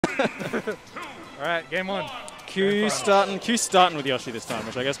All right, game one. Q starting with Yoshi this time,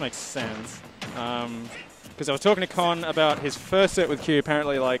 which I guess makes sense. Because I was talking to Con about his first set with Q.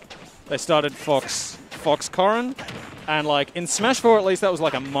 Apparently, like, they started Fox Corrin, and like in Smash 4 at least that was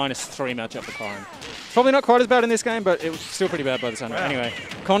like a -3 matchup for Corrin. Probably not quite as bad in this game, but it was still pretty bad by the time. Wow. Anyway,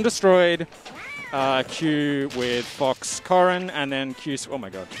 Con destroyed Q with Fox Corrin, and then Q. Oh my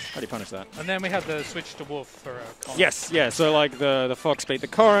god, how do you punish that? And then we had the switch to Wolf for Con. Yes, yeah. So like the Fox beat the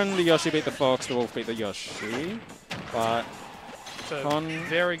Corrin, the Yoshi beat the Fox, the Wolf beat the Yoshi. But it's a Con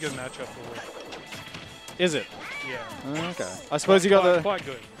very good matchup for Wolf. Is it? Yeah. Okay. I suppose you got the quite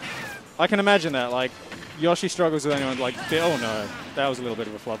good. I can imagine that. Like Yoshi struggles with anyone. Like oh no, that was a little bit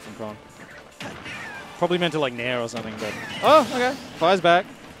of a flub from Con. Probably meant to like nair or something, but oh okay. Fire's back.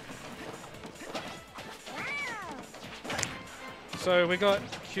 So we got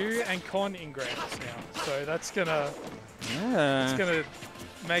Q and Con in grands now. So that's gonna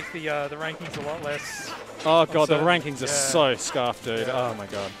make the rankings a lot less. Oh god, the rankings are so scuffed, dude. Yeah. Oh my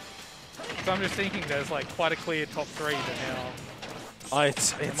god. So I'm just thinking there's like quite a clear top 3, but now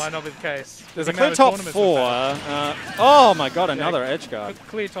it might not be the case. There's a clear top 4. Oh my god, another edge guard.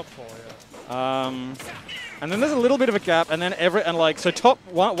 Clear top 4, yeah. And then there's a little bit of a gap, and then so top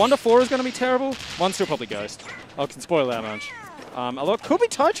 1 to 4 is going to be terrible. 1's still probably Ghost. I can spoil that much. Although it could be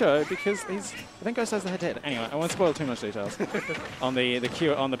Taicho because I think Ghost has the head-to-head. Anyway, I won't spoil too much details on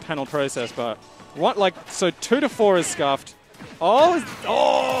the panel process, but so 2 to 4 is scuffed.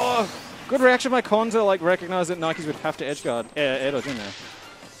 Oh, good reaction by Con to like recognize that Nikes would have to edge guard air dodge in there.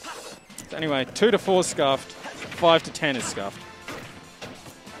 So anyway, 2 to 4 is scuffed, 5 to 10 is scuffed.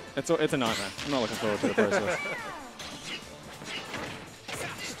 It's a nightmare. I'm not looking forward to the process.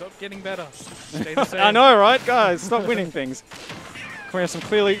 Stop getting better. Stay the same. I know, right, guys? Stop winning things. Can we have some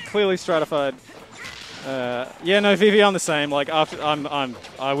clearly stratified? Yeah, no, VV, I'm the same. Like after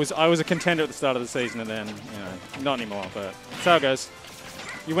I was a contender at the start of the season, and then not anymore. But that's how it goes.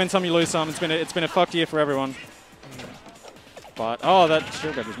 You win some, you lose some. It's been a fucked year for everyone. But oh, that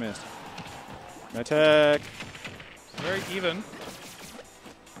shield guard just missed. No tech. Very even.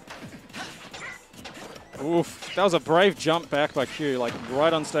 Oof, that was a brave jump back by Q, like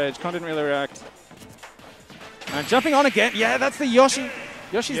right on stage. Con didn't really react. And jumping on again. Yeah, that's the Yoshi.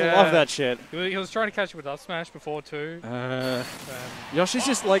 Yoshi's love that shit. He was trying to catch it with up smash before too. Yoshi's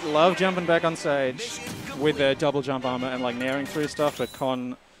just like love jumping back on stage with their double jump armor and like nairing through stuff, but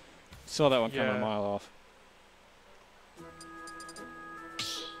Con saw that one coming a mile off.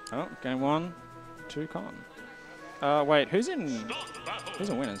 Oh, game 1, 2 Con. Wait, who's in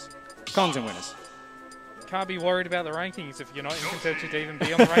winners? Con's in winners. Can't be worried about the rankings if you're not in contention to even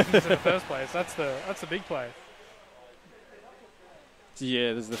be on the rankings in the first place. That's the big play.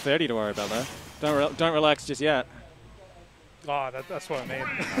 Yeah, there's the 30 to worry about though. Don't relax just yet. Oh, that's what I mean.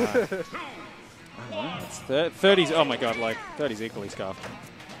 It's 30's. Oh my god, like 30's equally scuffed.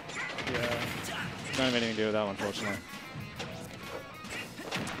 Yeah. Don't have anything to do with that one, unfortunately.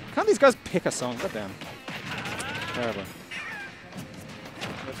 Can't these guys pick a song? God damn. Terrible.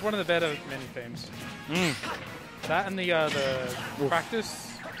 It's one of the better mini themes. That and the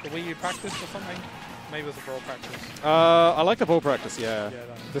practice, the Wii U practice or something. Maybe it was a brawl practice. I like the ball practice, yeah.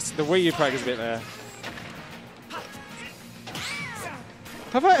 The Wii U practice bit there.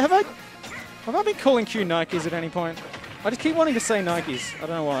 Have I been calling Q Nikes at any point? I just keep wanting to say Nikes. I don't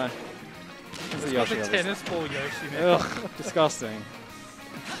know why. It's the Yoshi, tennis ball Yoshi, man. Ugh, disgusting.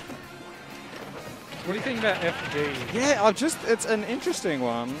 What do you think about FG? Yeah, it's an interesting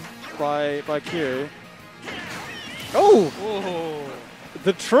one by Q. Oh! Whoa.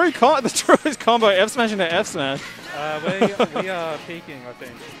 The truest combo F smash into F smash. We are peaking, I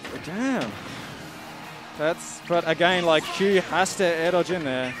think. Damn. But again, like Q has to air dodge in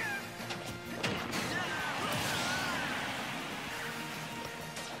there.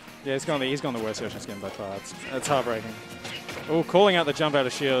 Yeah, he's gone the worst Yoshi skin by far. It's heartbreaking. Oh, calling out the jump out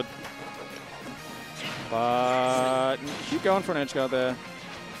of shield. But keep going for an edge guard there.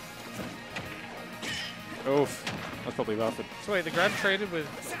 Oof. That's probably buffed. So wait, the grab traded with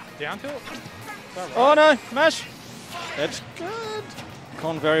down tilt? Right? Oh no, smash! Edge guard.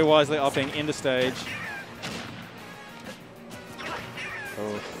 Con very wisely upping into stage.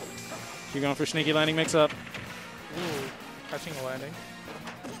 Oh. You going for a sneaky landing mix up? Ooh, catching a landing.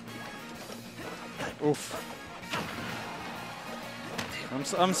 Oof.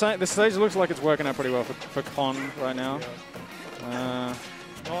 I'm saying the stage looks like it's working out pretty well for Con right now. Yeah.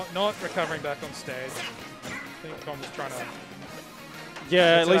 Not recovering back on stage. I think Con was trying to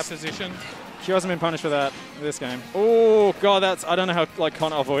at least that position. She hasn't been punished for that in this game. Oh god, I don't know how like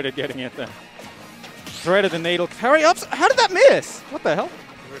Con avoided getting it there. Threaded the needle. Carry ups. How did that miss? What the hell?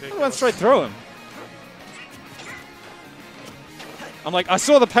 ridiculous. I went straight through him. I'm like, I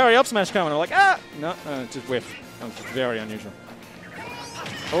saw the parry up smash coming. I'm like, ah! No, just whiff. That was very unusual.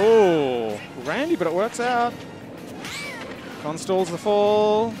 Oh, Randy, but it works out. Con stalls the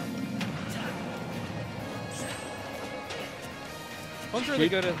fall. Con's really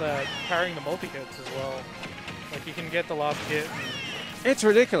good at parrying the multi-hits as well. Like, you can get the last hit. It's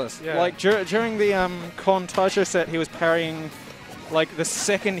ridiculous. Yeah. Like, during the Con Taicho set, he was parrying, like, the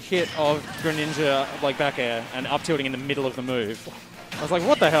second hit of Greninja, like, back air, and up tilting in the middle of the move. I was like,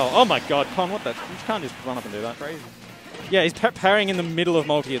 what the hell? Oh my god, Con, what the? You can't just run up and do that. Crazy. Yeah, he's parrying in the middle of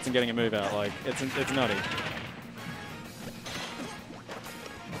multi-hits and getting a move out. Like, it's nutty.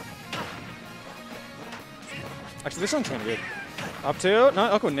 Actually, this one's kind of good. Up tilt? No,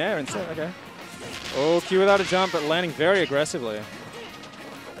 Aqua Nair instead. Okay. Oh, Q without a jump, but landing very aggressively.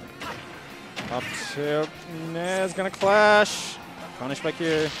 Up tilt. Nair's gonna clash. Punished by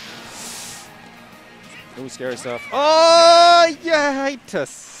Q. Ooh, scary stuff. Oh, yeah, I hate to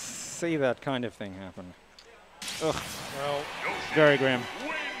see that kind of thing happen. Ugh. Well, very grim.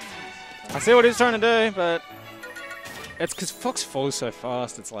 I see what he's trying to do, but it's because Fox falls so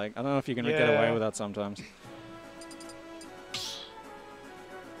fast. It's like, I don't know if you can get away with that sometimes.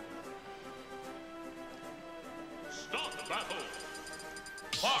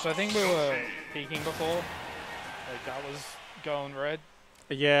 so I think we were peaking before. Like, that was going red.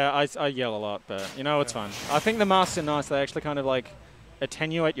 Yeah, I yell a lot, but you know, it's fun. I think the masks are nice. They actually kind of like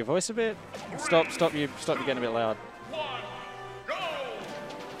attenuate your voice a bit. Stop you getting a bit loud.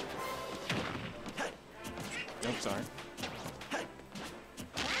 Oh, sorry.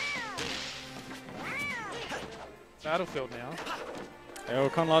 Battlefield now. Oh,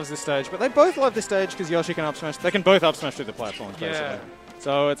 Con loves this stage, but they both love this stage because Yoshi can up smash. They can both up smash through the platforms, basically. Yeah.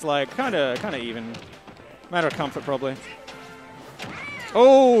 So it's like kind of even. Matter of comfort, probably.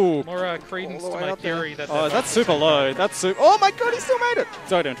 Oh! More credence to my theory that. Oh, that's super low. That's super. Oh my god, he still made it!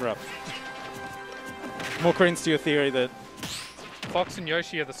 Sorry to interrupt. More credence to your theory that Fox and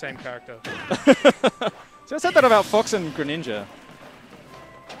Yoshi are the same character. So I said that about Fox and Greninja.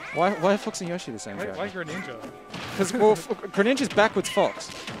 Why are Fox and Yoshi the same character? Why Greninja? Because Greninja's backwards Fox.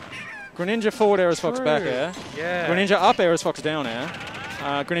 Greninja forward air is Fox back air. Yeah. Greninja up air is Fox down air.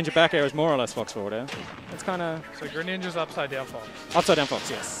 Greninja back air is more or less Fox forward air. It's kind of... So Greninja's upside down Fox. Upside down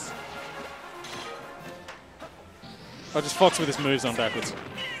Fox, yes. Or just Fox with his moves on backwards.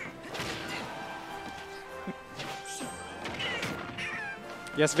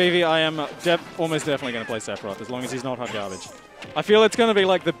 Yes, Vivi, I am almost definitely going to play Sephiroth, as long as he's not hot garbage. I feel it's going to be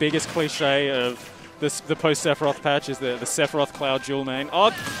like the biggest cliche of the post-Sephiroth patch is the Sephiroth Cloud dual main.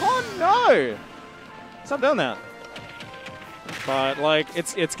 Oh no! Stop doing that. But like,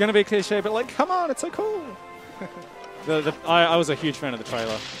 it's going to be cliche, but like, come on, it's so cool. I was a huge fan of the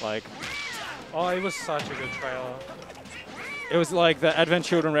trailer. Like, oh, it was such a good trailer. It was like the Advent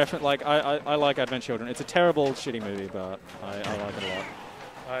Children reference. Like, I like Advent Children. It's a terrible, shitty movie, but I like it a lot.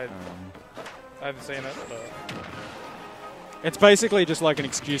 I haven't seen it, but... It's basically just like an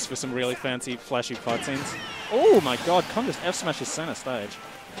excuse for some really fancy, flashy fight scenes. Oh my god, Con just F-smashes center stage.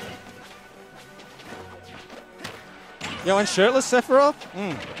 Yo, and shirtless Sephiroth?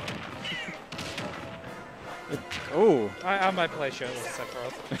 Oh. I might play shirtless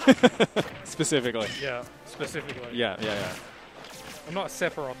Sephiroth. Specifically. Yeah, specifically. Yeah. I'm not a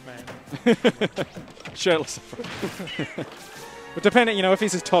Sephiroth man. Shirtless Sephiroth. But depending, you know, if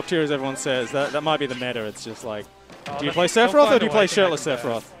he's as top tier as everyone says, that might be the meta. It's just like, do you play Sephiroth or do you play shirtless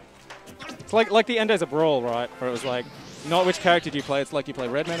Sephiroth? It's like the end as a brawl, right? Where it was like, not which character do you play. It's like, do you play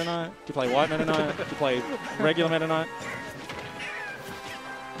red Meta Knight? Do you play white Meta Knight? Do you play regular Meta Knight?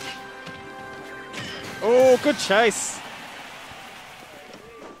 Oh, good chase.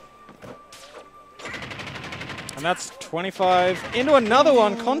 And that's 25 into another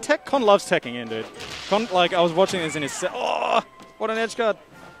one. Con loves teching in, dude. Like, I was watching this in his set. Oh, what an edge guard.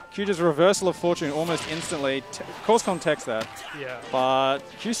 Q just reversal of fortune almost instantly. Of course, Con techs that. Yeah. But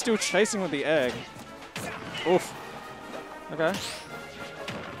Q's still chasing with the egg. Oof. Okay.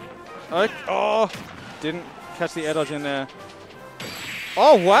 Oh, didn't catch the air dodge in there.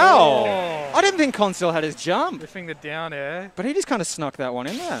 Oh, wow. Oh. I didn't think Con still had his jump. Riffing the down air. But he just kind of snuck that one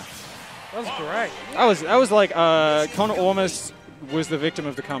in there. That was great. That was like, Con almost was the victim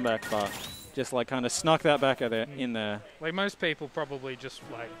of the comeback, but just like kind of snuck that back in there. Like most people probably just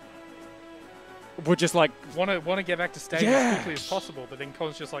like would just like want to get back to stage as quickly as possible, but then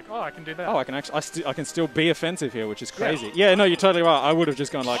Con's just like, oh, I can do that. Oh, I can actually, I can still be offensive here, which is crazy. Yeah, no, you're totally right. I would have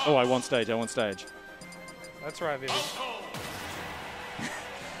just gone like, oh, I want stage. That's right, Vivi.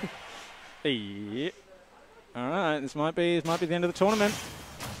 Yeah. All right, this might be the end of the tournament.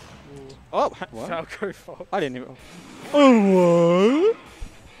 Oh, what? Falco Falco. I didn't even... Oh, what?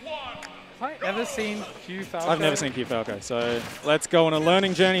 Have I ever seen Q Falco? I've never seen Q Falco, so let's go on a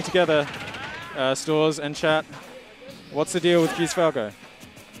learning journey together, Stores and chat. What's the deal with Q Falco?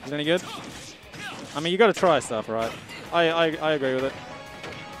 Is it any good? I mean, you got to try stuff, right? I agree with it.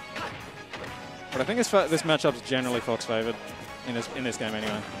 But I think this matchup's generally Fox favored in this game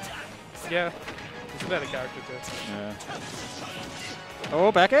anyway. Yeah, it's a better character too. Yeah.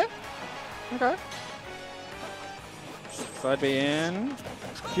 Oh, back air? Okay. Side B in.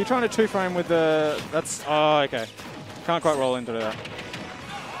 You're trying to two-frame with the... That's... Oh, okay. Can't quite roll into that.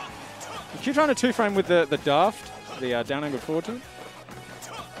 You're trying to two-frame with the daft, the down angled forward two.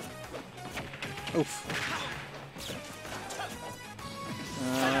 Oof.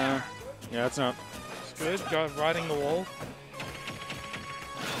 Yeah, it's not. It's good. Riding the wall.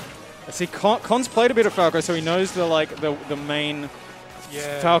 I see Con's played a bit of Falco, so he knows the main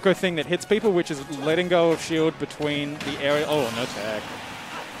Falco thing that hits people, which is letting go of shield between the area. Oh, no tag.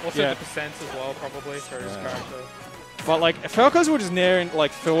 Also the percents as well, probably, for his character. But like Falcos will just nair in,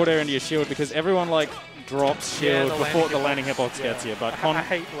 like forward air into your shield because everyone like drops shield before the landing hitbox gets you. But Con, I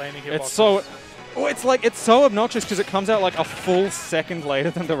hate landing hitboxes. It's so. Oh, it's so obnoxious because it comes out like a full second later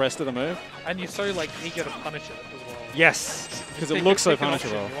than the rest of the move. And you're so like eager to punish it as well. Yes, because it looks so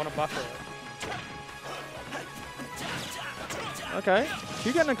punishable. You want to buffer it. Okay,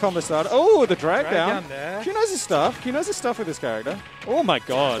 Q getting a combo start. Oh, the drag down. There. Q knows his stuff. Q knows his stuff with this character. Oh my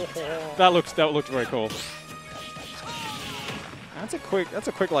god, that looked very cool. That's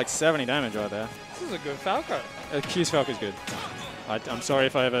a quick like 70 damage right there. This is a good Falco. Q's Falco's good. I'm sorry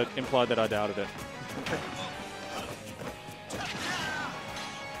if I ever implied that I doubted it.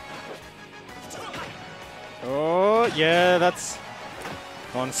 Oh, yeah, that's...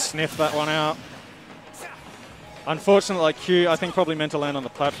 Con sniff that one out. Unfortunately, like Q, I think probably meant to land on the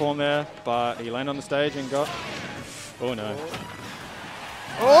platform there, but he landed on the stage and got... Oh, no.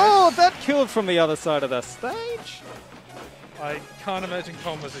 Oh, that killed from the other side of the stage. I can't imagine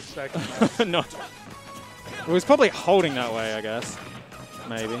Con was expecting that. No. It was probably holding that way, I guess.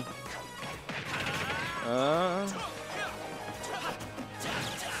 Maybe.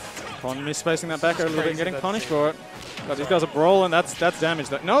 Con misspacing that back a little bit and getting punished for it. God, these guys are brawling. That's damage.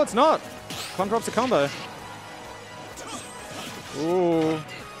 No, it's not. Con drops a combo. Ooh.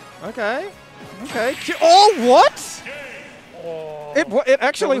 Okay. Okay. Oh, what? Oh, it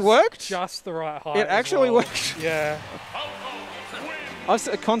actually worked? Just the right height. It actually worked. Yeah.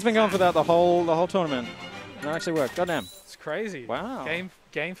 Con's been going for that the whole tournament. That actually worked. Goddamn. It's crazy. Wow. Game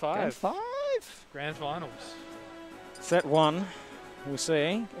 5. Game 5. Grand finals. Set 1. We'll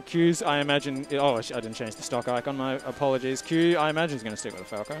see. Q's, I imagine... Oh, I didn't change the stock icon. My apologies. Q, I imagine, is going to stick with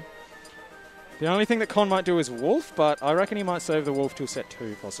the Falco. The only thing that Con might do is Wolf, but I reckon he might save the Wolf till set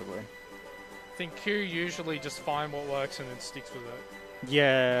 2, possibly. I think Q usually just finds what works and then sticks with it.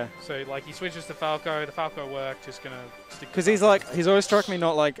 Yeah. So, like, he switches to Falco. The Falco worked, just going to stick because he's always struck me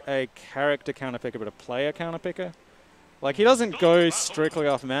not like a character counterpicker, but a player counterpicker. Like, he doesn't go strictly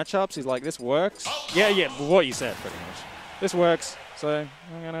off matchups. He's like, this works. Yeah, what you said, pretty much. This works, so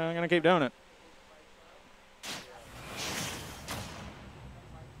I'm gonna keep doing it.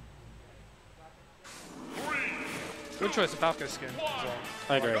 Good choice of Falco skin as well.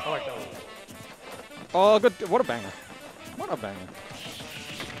 I agree. I like that one. Oh, good. What a banger. What a banger.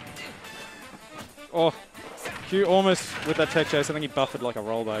 Oh, Q almost with that tech chase. I think he buffered like a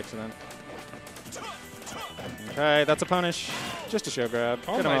roll by accident. Okay, that's a punish. Just a show grab.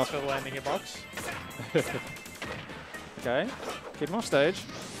 Get him off. For the landing in box. Okay, keep him off stage.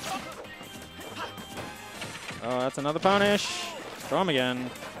 Oh, that's another punish. Throw him again.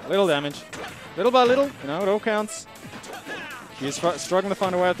 Little damage. Little by little, you know, it all counts. He's struggling to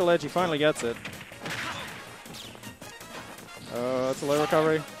find a way up the ledge. He finally gets it. Oh, that's a low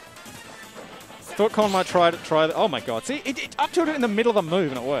recovery. Thought Con might try that. Oh my god. See, it up tilted in the middle of the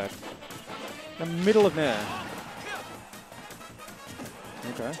move and it worked. The middle of nair.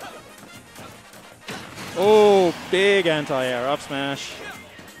 Okay. Oh, big anti-air. Up smash.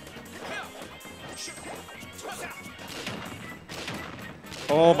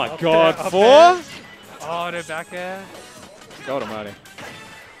 Oh my god. There, 4? Oh, no back air. God almighty.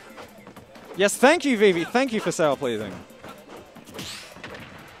 Yes, thank you, Vivi. Thank you for sale pleasing.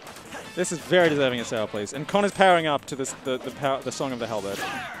 This is very deserving of sale please. And Con is powering up to this the song of the Hellbird.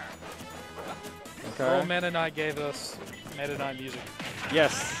 Okay. All Meta Knight gave us Meta Knight music.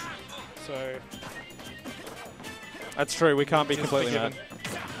 Yes. So that's true. We can't be completely mad.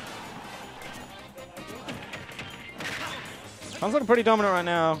 Con's looking pretty dominant right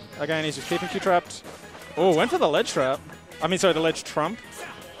now. Again, he's just keeping Q trapped. Oh, went for the ledge trap. I mean, sorry, the ledge trump.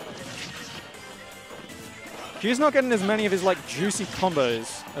 Q's not getting as many of his like juicy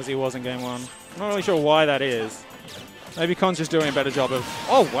combos as he was in game 1. I'm not really sure why that is. Maybe Con's just doing a better job of...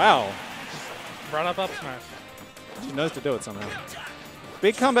 Oh, wow. Right up smash. She knows to do it somehow.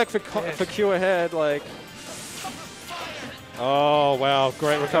 Big comeback for Q ahead, like... Oh, wow.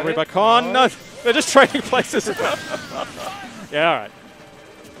 Great recovery by Con. No, they're just trading places. Yeah, all right.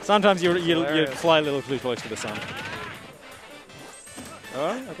 Sometimes you fly a little too close to the sun.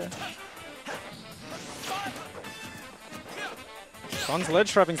 Oh, okay. Con's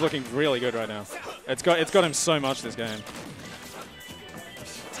ledge trapping's looking really good right now. It's got him so much this game.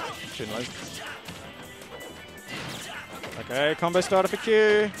 Okay, combo starter for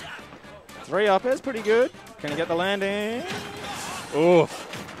Q. 3 up is pretty good. Can he get the landing?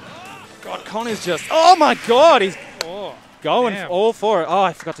 Oof. God, Con is just... Oh my god, he's going all for it. Oh,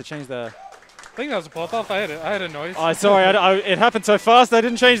 I forgot to change the... I think that was a pop-off. I had a noise. Oh, sorry, it happened so fast I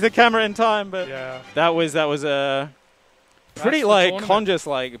didn't change the camera in time, but yeah. That was pretty like Con just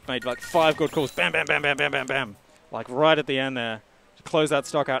like made like 5 good calls. Bam, bam, bam, bam, bam, bam, bam. Like right at the end there. To close that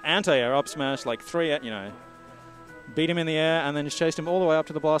stock out. Anti-air, up smash, like 3, you know. Beat him in the air and then just chased him all the way up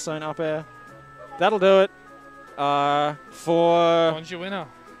to the blast zone up air. That'll do it. For... Con's your winner.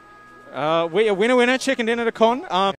 Winner, chicken dinner to Con.